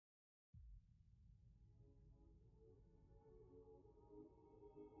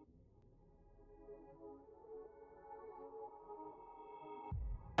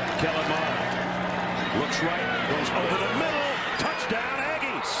Kellen Mond looks right, goes over the middle, touchdown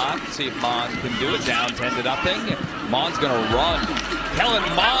Aggies. See if Mond can do it. Down 10-0. Mond's gonna run. Kellen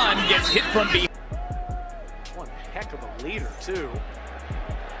Mond gets hit from behind. One heck of a leader too.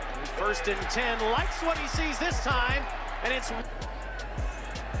 First and 10, likes what he sees this time, and it's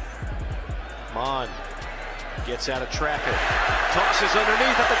Mond gets out of traffic, tosses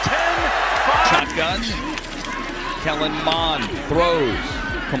underneath at the 10, 5. Shotgun. Kellen Mond throws,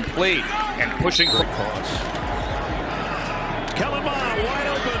 complete, and pushing for pause. Kellen Mond wide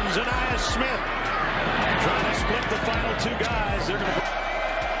open, Zaniah Smith trying to split the final two guys. They're going to.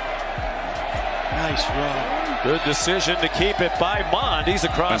 Nice run. Good decision to keep it by Mond. He's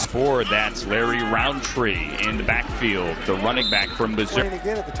across. Forward, that's Larry Roundtree in the backfield, the running back from Missouri. Playing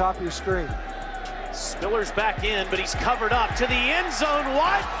again at the top of your screen. Spiller's back in, but he's covered up to the end zone.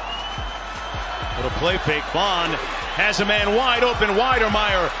 Wide. Little play fake. Mond has a man wide open.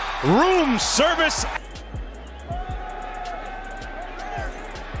 Weidermeyer. Room service.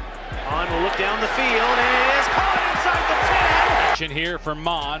 Mond will look down the field, and it is caught inside the 10. Action here for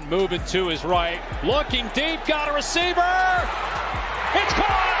Mond, moving to his right, looking deep, got a receiver. It's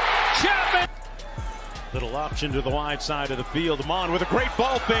caught. Chapman. Little option to the wide side of the field. Mond with a great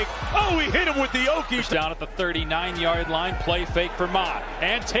ball fake. Oh, he hit him with the Okies. Down at the 39-yard line, play fake for Mond.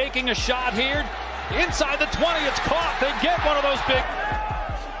 And taking a shot here, inside the 20, it's caught. They get one of those big.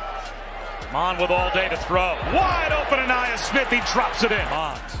 Mond with all day to throw. Wide open, Zaniah Smith. He drops it in.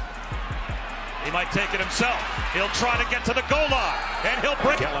 Mond. He might take it himself. He'll try to get to the goal line, and he'll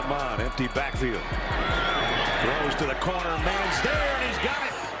bring. Kellen Mond, empty backfield. Throws to the corner, man's there, and he's got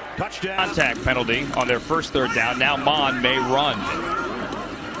it. Touchdown. Contact penalty on their first third down. Now Mond may run.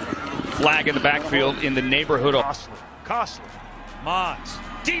 Flag in the backfield in the neighborhood of Costly. Mond.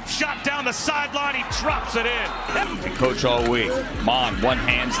 Deep shot down the sideline. He drops it in. And coach all week. Mond one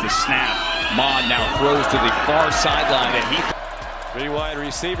hands the snap. Mond now throws to the far sideline, and he. 3 wide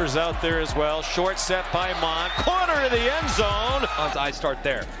receivers out there as well. Short set by Mond. Corner of the end zone. I start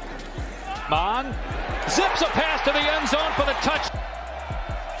there. Mond zips a pass to the end zone for the touch.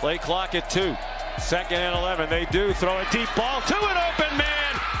 Play clock at 2. 2nd and 11. They do throw a deep ball to an open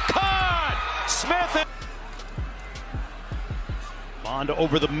man. Caught. Smith. Mond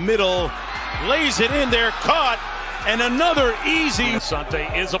over the middle. Lays it in there. Caught. And another easy. Sante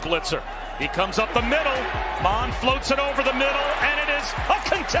is a blitzer. He comes up the middle. Mond floats it over the middle, and it is a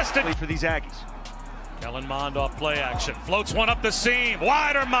contested for these Aggies. Kellen Mond off play action. Floats one up the seam.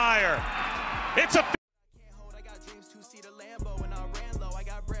 Weidermeyer. It's a. I got dreams to see the Lambo and I ran low. I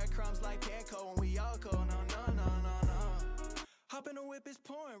got breadcrumbs like Panko and we all go. No. Hop in the whip is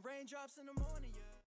pouring. Raindrops in the morning.